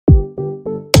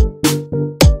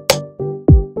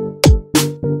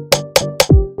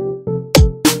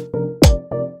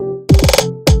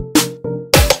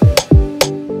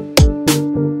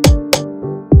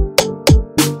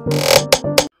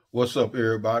What's up,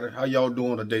 everybody? How y'all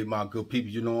doing today, my good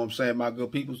people? You know what I'm saying, my good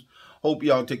peoples? Hope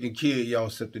y'all taking care of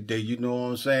y'allself today. You know what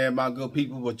I'm saying, my good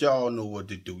people? But y'all know what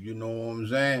to do. You know what I'm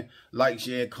saying? Like,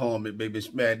 share, and comment, baby.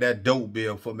 Smash that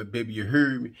doorbell for me, baby. You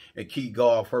heard me? And keep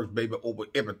God first, baby, over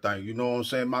everything. You know what I'm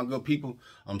saying, my good people?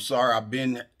 I'm sorry I've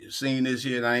been seeing this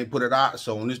here and I ain't put it out.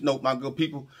 So on this note, my good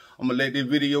people, I'm going to let this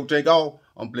video take off.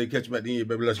 I'm going to catch you at the end,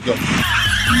 baby. Let's go.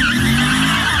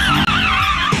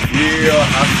 Yeah,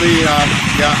 I see I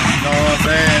got, you know what I'm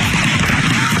saying?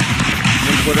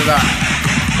 Let me put it out.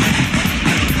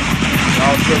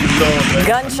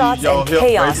 Gunshots and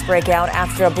chaos break out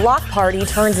after a block party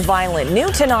turns violent.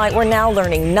 New tonight, we're now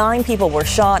learning 9 people were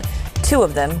shot, 2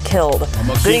 of them killed.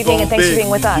 Good evening and thanks for being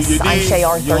with us. I'm Shay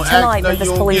Arthur. Tonight, Memphis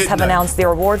police have announced their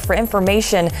award for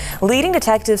information leading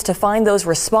detectives to find those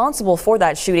responsible for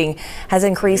that shooting has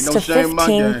increased to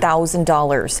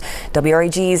 $15,000.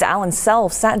 WRAG's Alan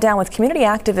Self sat down with community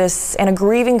activists and a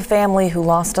grieving family who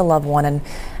lost a loved one. And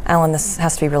Alan, this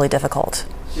has to be really difficult.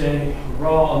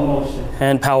 Raw emotion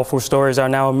and powerful stories are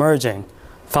now emerging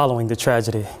following the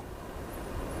tragedy.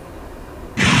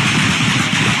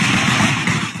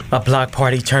 A block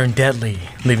party turned deadly,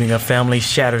 leaving a family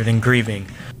shattered and grieving.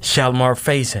 Shalimar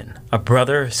Faison, a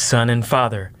brother, son, and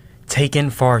father, taken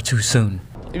far too soon.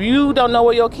 If you don't know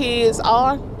where your kids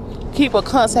are, keep a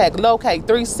contact, locate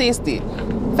 360,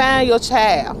 find your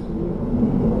child.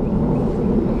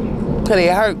 Because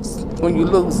it hurts when you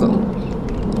lose them.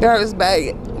 It hurts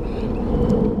bad.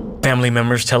 Family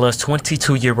members tell us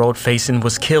 22-year-old Faison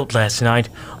was killed last night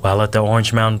while at the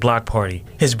Orange Mountain block party.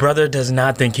 His brother does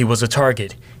not think he was a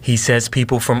target. He says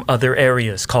people from other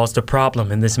areas caused a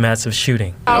problem in this massive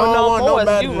shooting. I don't want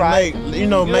nobody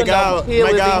to make our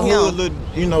hood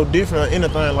look, different or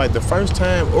anything. Like the first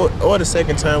time or the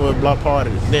second time with a block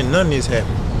party, then none of this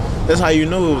happened. That's how you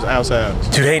knew it was outside.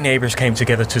 Today, neighbors came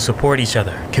together to support each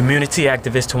other. Community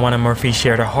activist Tawana Murphy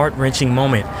shared a heart-wrenching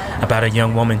moment about a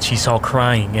young woman she saw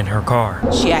crying in her car.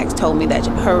 She told me that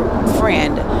her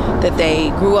friend that they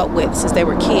grew up with since they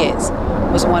were kids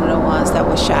was one of the ones that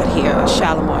was shot here,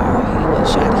 Shalimar. He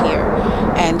was shot here.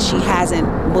 And she hasn't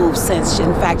moved since.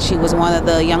 In fact, she was one of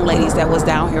the young ladies that was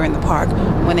down here in the park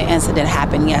when the incident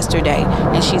happened yesterday.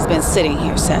 And she's been sitting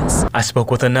here since. I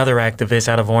spoke with another activist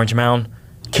out of Orange Mountain,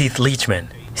 Keith Leachman,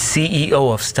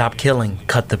 CEO of Stop Killing,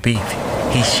 Cut the Beef.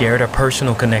 He shared a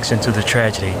personal connection to the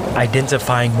tragedy,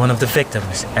 identifying one of the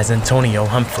victims as Antonio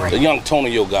Humphrey. The young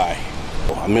Antonio guy.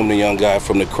 I remember the young guy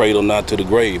from the cradle, not to the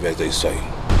grave, as they say.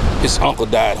 His uncle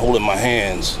died holding my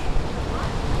hands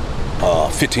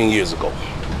 15 years ago.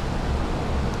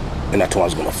 And I told him I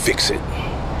was gonna fix it.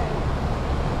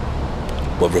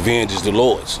 But revenge is the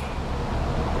Lord's.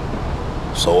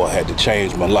 So I had to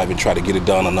change my life and try to get it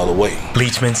done another way.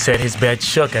 Leachman said his bed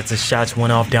shook as the shots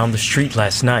went off down the street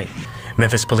last night.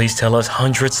 Memphis police tell us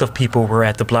hundreds of people were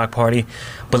at the block party,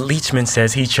 but Leachman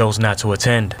says he chose not to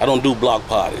attend. I don't do block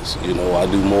parties, I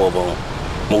do more of a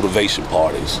motivation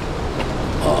parties,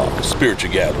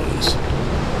 spiritual gatherings.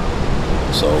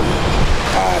 So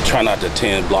I try not to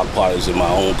attend block parties in my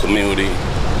own community.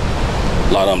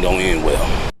 A lot of them don't end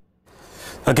well.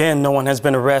 Again, no one has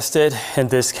been arrested. In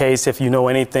this case, if you know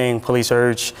anything, police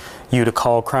urge you to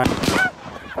call crime.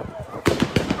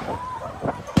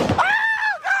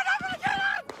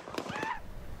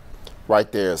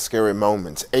 Right there, scary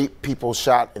moments. 8 people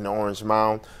shot in Orange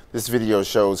Mound. This video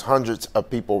shows hundreds of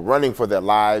people running for their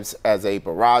lives as a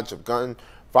barrage of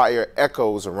gunfire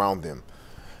echoes around them.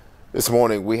 This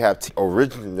morning we have,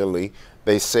 originally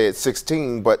they said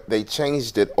 16, but they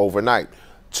changed it overnight.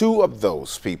 2 of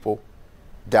those people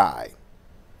died.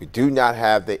 We do not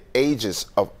have the ages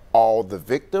of all the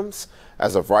victims.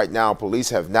 As of right now,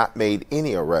 police have not made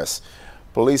any arrests.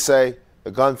 Police say the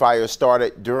gunfire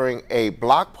started during a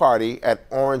block party at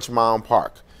Orange Mound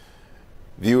Park.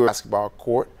 Viewers basketball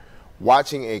court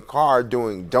watching a car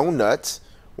doing donuts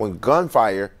when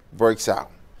gunfire breaks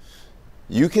out.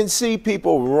 You can see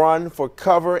people run for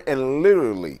cover and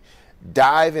literally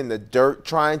dive in the dirt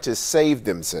trying to save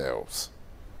themselves.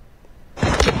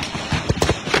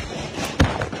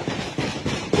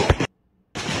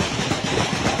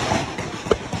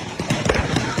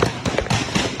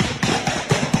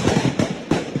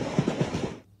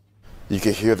 You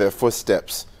can hear their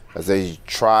footsteps as they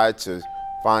try to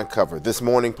find cover. This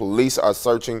morning, police are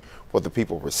searching for the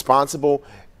people responsible,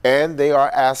 and they are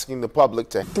asking the public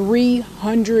to.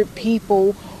 300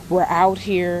 people were out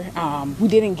here. We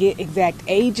didn't get exact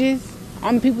ages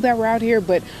on the people that were out here,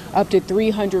 but up to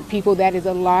 300 people. That is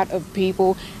a lot of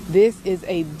people. This is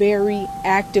a very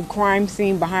active crime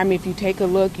scene behind me. If you take a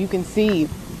look, you can see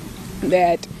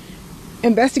that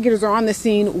Investigators are on the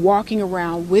scene walking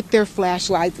around with their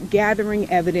flashlights, gathering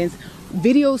evidence.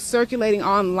 Videos circulating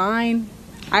online,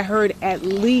 I heard at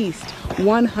least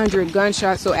 100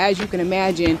 gunshots. So as you can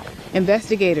imagine,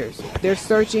 investigators, they're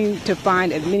searching to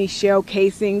find as many shell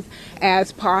casings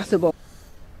as possible.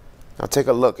 Now take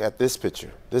a look at this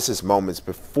picture. This is moments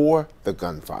before the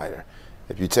gunfire.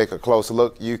 If you take a close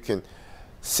look, you can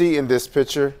see in this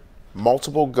picture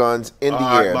multiple guns in the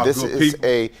air. This is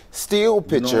a still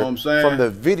picture from the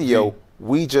video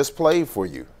we just played for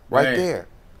you, right there.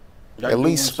 At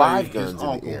least 5 guns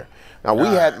in the air. Now, we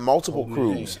had multiple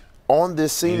crews on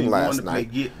this scene last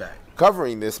night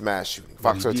covering this mass shooting.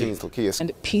 Fox 13's Lakia.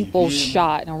 And people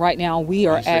shot. And right now we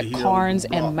are at Carnes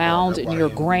and Mound near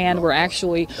Grand. We're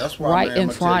actually right in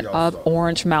front of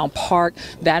Orange Mound Park.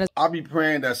 That is. I'll be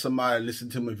praying that somebody listen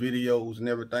to my videos and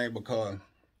everything, because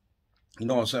you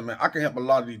know what I'm saying, man, I can help a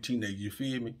lot of these teenagers, you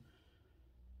feel me?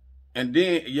 And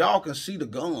then y'all can see the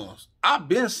guns. I've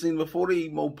been seeing before they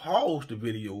even paused the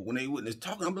video. When they witness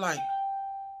talking, I'm like,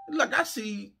 look, I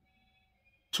see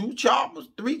 2 choppers,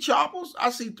 3 choppers. I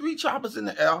see 3 choppers in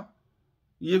the air.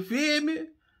 You feel me?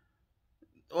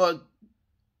 Or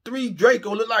 3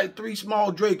 Draco, look like 3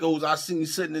 small Dracos I seen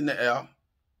sitting in the air.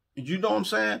 You know what I'm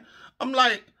saying? I'm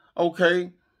like,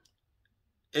 okay.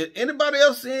 Is anybody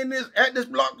else seeing this at this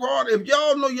block party? If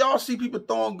y'all know y'all see people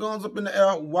throwing guns up in the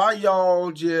air, why y'all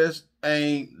just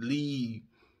ain't leave?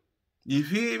 You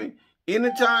feel me?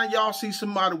 Anytime y'all see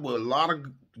somebody with a lot of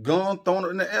guns thrown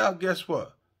in the air, guess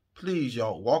what? Please,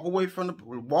 y'all, walk away from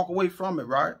it,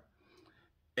 right?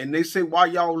 And they say, why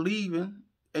y'all leaving?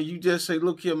 And you just say,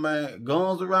 look here, man,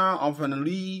 guns around, I'm finna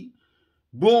leave.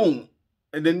 Boom.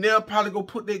 And then they'll probably go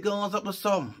put their guns up or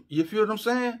something. You feel what I'm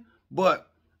saying? But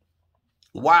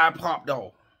why popped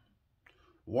off?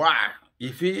 Why?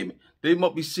 You feel me? They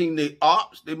must be seeing their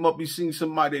ops. They must be seeing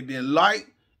somebody they didn't like,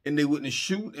 and they wouldn't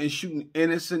shoot and shooting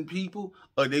innocent people,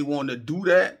 or they want to do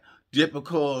that just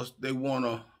because they want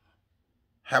to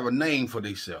have a name for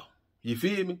themselves. You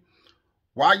feel me?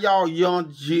 Why y'all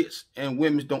young jits and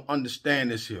women don't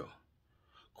understand this here?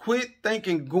 Quit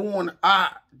thinking going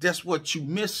out, that's what you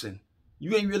missing.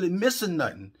 You ain't really missing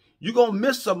nothing. You gonna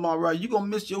miss something, all right. You gonna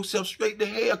miss yourself straight to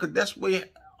hell, because that's where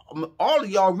all of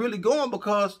y'all really going,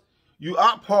 because you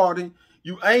out partying.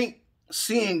 You ain't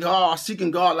seeing God,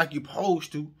 seeking God like you're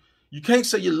supposed to. You can't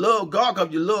say you love God, because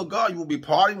if you love God, you won't be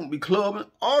partying, you won't be clubbing.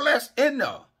 All that's in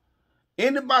there.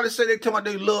 Anybody say they tell me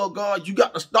they love God, you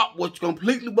got to stop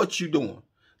completely what you're doing.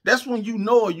 That's when you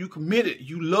know you committed,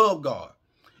 you love God.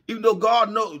 Even though God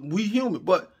knows we human,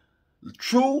 but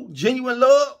true, genuine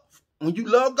love, when you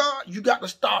love God, you got to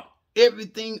stop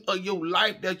everything of your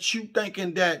life that you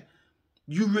thinking that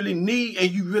you really need,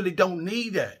 and you really don't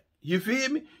need that. You feel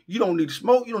me? You don't need to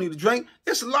smoke, you don't need to drink.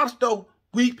 It's a lot of stuff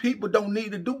we people don't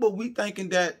need to do, but we thinking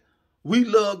that we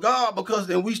love God because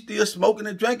then we still smoking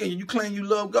and drinking. And you claim you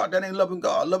love God. That ain't loving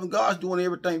God. Loving God is doing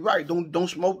everything right. Don't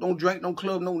smoke, don't drink, don't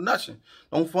club, no nothing.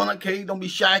 Don't fornicate, don't be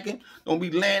shacking, don't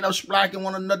be laying up splacking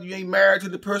one another. You ain't married to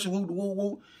the person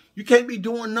who. You can't be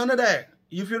doing none of that.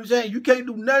 You feel what I'm saying? You can't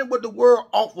do nothing what the world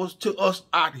offers to us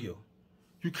out here.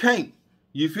 You can't.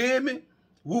 You feel me?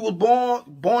 We was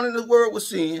born in this world with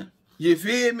sin. You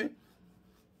feel me?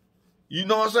 You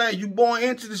know what I'm saying? You born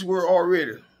into this world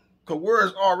already. Because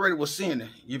words already was sinning.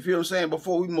 You feel what I'm saying?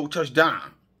 Before we even touch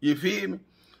down. You feel me?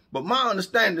 But my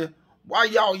understanding, why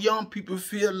y'all young people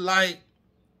feel like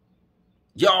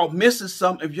y'all missing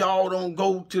something if y'all don't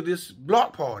go to this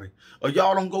block party, or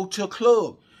y'all don't go to a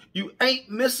club. You ain't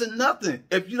missing nothing.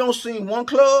 If you don't see one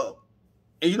club,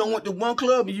 and you don't went to one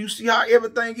club, and you see how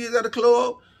everything is at a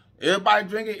club, everybody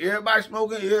drinking, everybody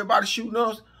smoking, everybody shooting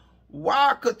us,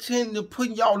 why continue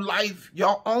putting your life,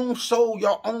 your own soul,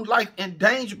 your own life in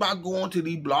danger by going to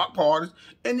these block parties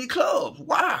and these clubs?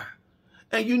 Why?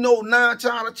 And you know 9 times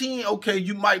out of 10, okay,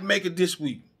 you might make it this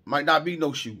week. Might not be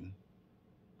no shooting.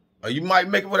 Or you might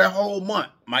make it for that whole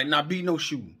month. Might not be no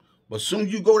shooting. But soon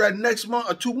as you go that next month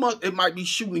or 2 months, it might be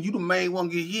shooting. You the main one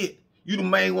get hit. You the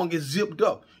main one get zipped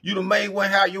up. You the main one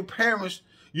have your parents,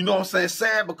 you know what I'm saying,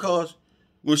 sad because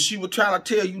when she was trying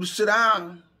to tell you to sit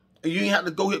down and you ain't have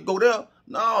to go there.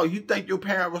 No, you think your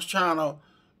parent was trying to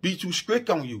be too strict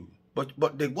on you.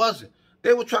 But they wasn't.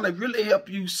 They were trying to really help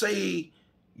you save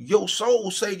your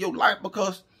soul, save your life,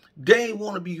 because they ain't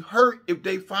want to be hurt if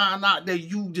they find out that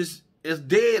you just is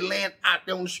dead laying out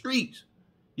there on the streets.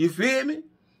 You feel me?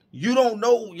 You don't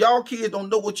know, y'all kids don't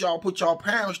know what y'all put y'all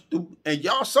parents through. And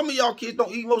some of y'all kids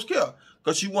don't even most care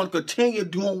because you want to continue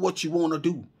doing what you want to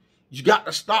do. You got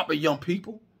to stop it, young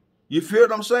people. You feel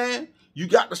what I'm saying? You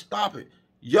got to stop it.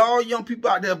 Y'all young people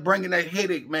out there bringing that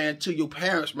headache, man, to your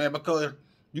parents, man, because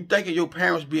You thinking your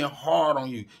parents being hard on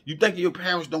you. You thinking your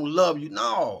parents don't love you.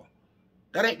 No,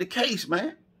 that ain't the case,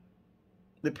 man.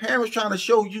 The parents trying to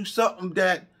show you something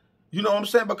that, you know what I'm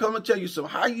saying? But come and tell you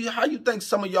something. How you think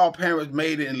some of y'all parents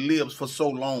made it and lives for so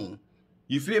long?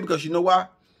 You feel me? Because you know why?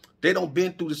 They don't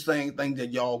been through the same thing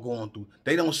that y'all going through.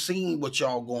 They don't seen what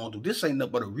y'all going through. This ain't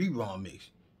nothing but a rerun mix.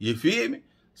 You feel me?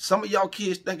 Some of y'all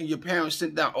kids thinking your parents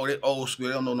sit down, oh, they old school,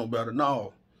 they don't know no better.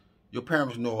 No. Your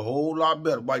parents know a whole lot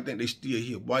better. Why you think they still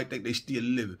here? Why you think they still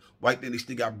living? Why you think they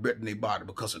still got breath in their body?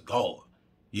 Because of God.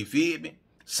 You feel me?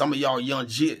 Some of y'all young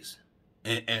jits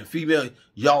and female,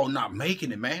 y'all not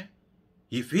making it, man.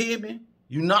 You feel me?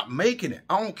 You not making it.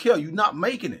 I don't care. You not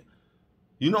making it.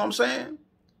 You know what I'm saying?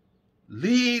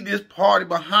 Leave this party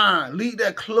behind. Leave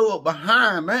that club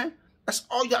behind, man. That's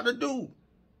all you got to do.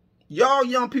 Y'all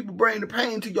young people bring the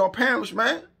pain to your parents,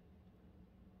 man.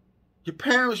 Your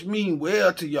parents mean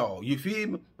well to y'all, you feel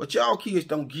me? But y'all kids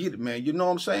don't get it, man. You know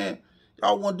what I'm saying?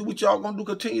 Y'all want to do what y'all going to do,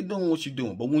 continue doing what you're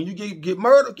doing. But when you get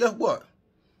murdered, guess what?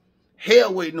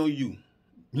 Hell waiting on you.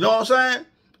 You know what I'm saying?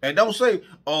 And don't say,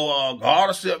 oh, God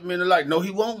will set me in the light. No, he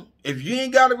won't. If you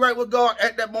ain't got it right with God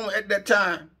at that moment, at that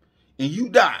time, and you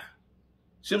die,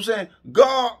 see what I'm saying?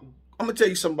 God, I'm going to tell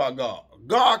you something about God.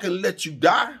 God can let you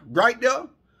die right there,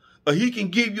 or he can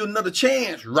give you another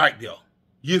chance right there.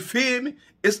 You feel me?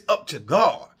 It's up to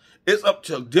God. It's up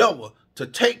to the devil to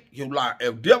take your life.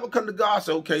 If the devil come to God and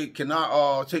say, okay, can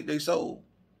I take their soul?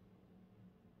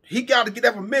 He got to get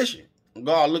that permission.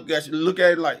 God look at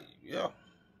it like, yeah.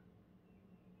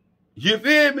 You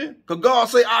feel me? Because God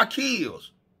say I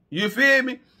kills. You feel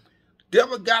me?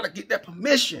 Devil got to get that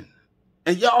permission.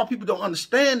 And y'all people don't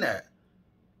understand that.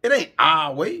 It ain't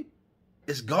our way.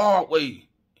 It's God's way.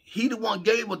 He the one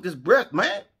gave us this breath,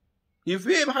 man. You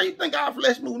feel me? How you think our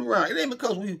flesh moving around? It ain't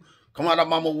because we come out of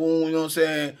mama womb, you know what I'm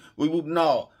saying?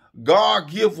 No. God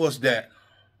give us that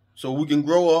so we can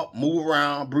grow up, move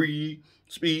around, breathe,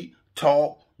 speak,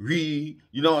 talk, read,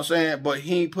 you know what I'm saying? But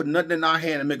he ain't put nothing in our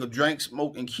hand to make us drink,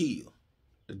 smoke, and kill.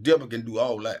 The devil can do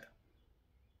all that.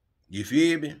 You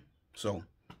feel me? So,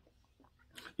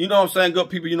 you know what I'm saying,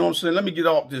 good people, you know what I'm saying? Let me get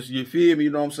off this, you feel me,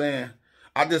 you know what I'm saying?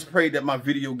 I just pray that my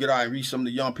video get out and reach some of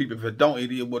the young people. If it don't, it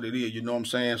is what it is, you know what I'm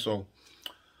saying? So,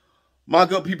 my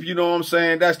good people, you know what I'm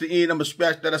saying? That's the end. I'm going to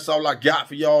scratch that. That's all I got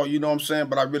for y'all, you know what I'm saying?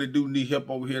 But I really do need help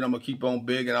over here, and I'm going to keep on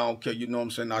begging. I don't care, you know what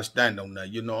I'm saying? I stand on that,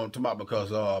 you know what I'm talking about?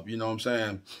 Because, you know what I'm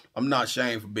saying? I'm not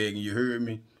ashamed for begging, you heard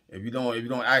me? If you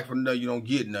don't ask for nothing, you don't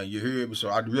get nothing, you heard me? So,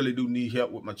 I really do need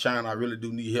help with my channel. I really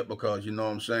do need help because, you know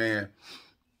what I'm saying?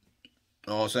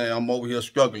 You know what I'm saying? I'm over here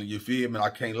struggling, you feel me? I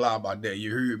can't lie about that,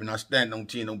 you heard me? And I stand on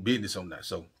 10 on business on that.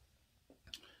 So,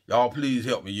 y'all please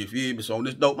help me, you feel me? So, on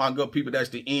this note, my good people, that's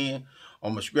the end.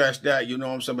 I'm going to scratch that, you know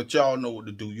what I'm saying? But y'all know what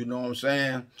to do, you know what I'm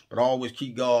saying? But I always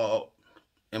keep God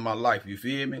in my life, you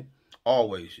feel me?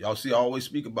 Always. Y'all see, I always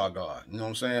speak about God, you know what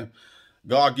I'm saying?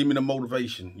 God give me the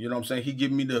motivation, you know what I'm saying? He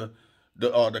give me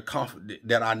the comfort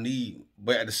that I need.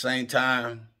 But at the same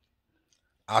time,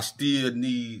 I still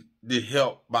need the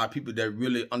help by people that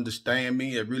really understand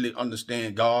me, that really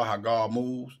understand God, how God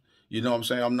moves. You know what I'm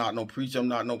saying? I'm not no preacher. I'm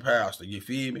not no pastor. You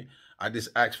feel me? I just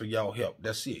ask for y'all help.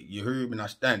 That's it. You heard me and I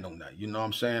stand on that. You know what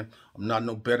I'm saying? I'm not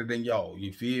no better than y'all.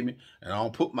 You feel me? And I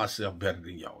don't put myself better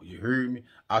than y'all. You heard me?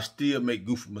 I still make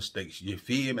goofy mistakes. You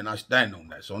feel me? And I stand on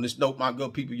that. So on this note, my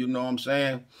good people, you know what I'm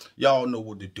saying? Y'all know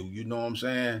what to do. You know what I'm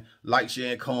saying? Like,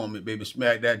 share, and comment, baby.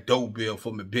 Smack that doorbell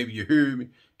for me, baby. You heard me?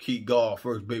 Keep God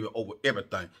first, baby, over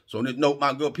everything. So on this note,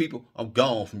 my good people, I'm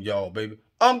gone from y'all, baby.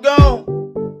 I'm gone.